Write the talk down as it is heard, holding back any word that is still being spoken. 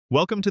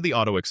Welcome to the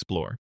Auto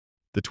Explore.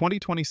 The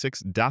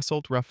 2026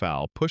 Dassault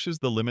Rafale pushes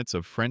the limits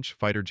of French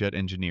fighter jet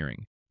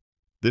engineering.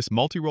 This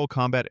multi-role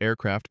combat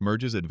aircraft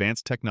merges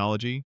advanced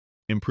technology,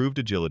 improved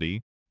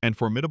agility, and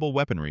formidable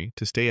weaponry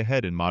to stay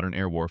ahead in modern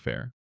air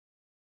warfare.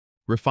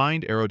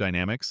 Refined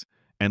aerodynamics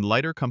and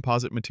lighter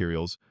composite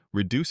materials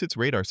reduce its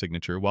radar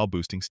signature while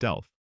boosting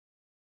stealth.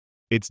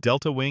 Its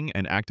delta wing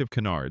and active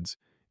canards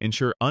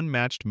ensure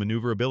unmatched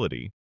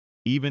maneuverability,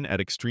 even at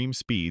extreme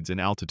speeds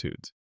and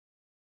altitudes.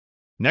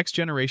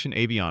 Next-generation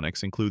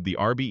avionics include the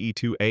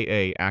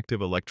RBE-2AA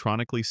active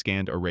electronically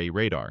scanned array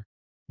radar,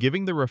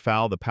 giving the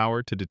Rafale the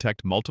power to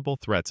detect multiple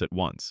threats at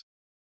once.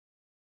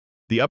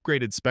 The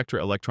upgraded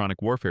Spectra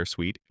electronic warfare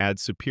suite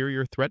adds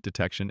superior threat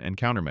detection and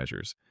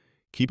countermeasures,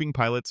 keeping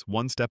pilots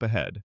one step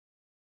ahead.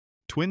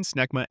 Twin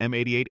Snecma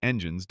M88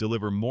 engines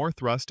deliver more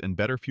thrust and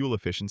better fuel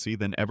efficiency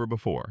than ever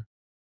before.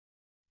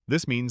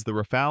 This means the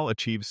Rafale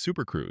achieves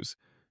supercruise,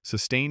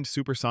 sustained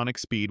supersonic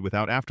speed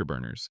without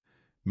afterburners,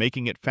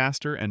 making it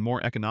faster and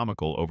more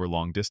economical over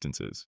long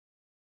distances.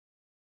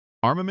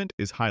 Armament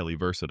is highly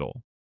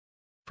versatile.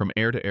 From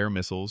air-to-air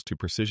missiles to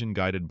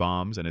precision-guided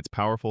bombs and its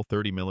powerful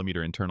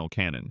 30mm internal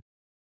cannon,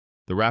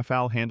 the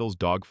Rafale handles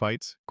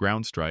dogfights,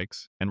 ground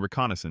strikes, and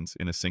reconnaissance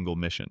in a single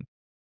mission.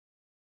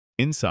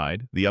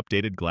 Inside, the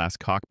updated glass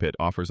cockpit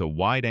offers a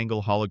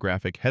wide-angle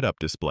holographic head-up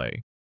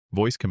display,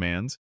 voice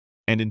commands,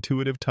 and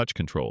intuitive touch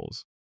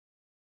controls.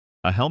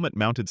 A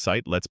helmet-mounted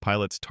sight lets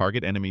pilots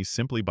target enemies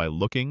simply by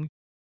looking,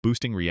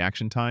 boosting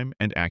reaction time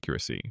and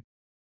accuracy.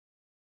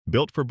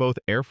 Built for both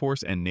Air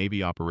Force and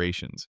Navy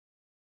operations,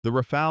 the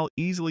Rafale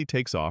easily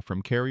takes off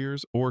from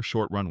carriers or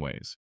short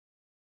runways.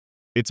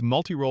 Its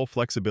multi-role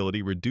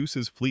flexibility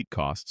reduces fleet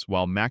costs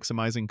while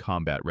maximizing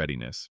combat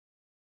readiness.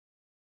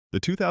 The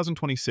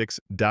 2026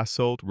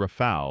 Dassault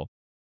Rafale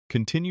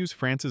continues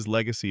France's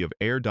legacy of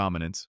air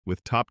dominance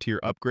with top-tier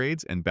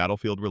upgrades and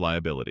battlefield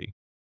reliability.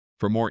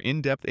 For more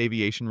in-depth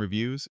aviation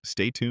reviews,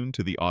 stay tuned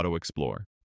to the Auto Explore.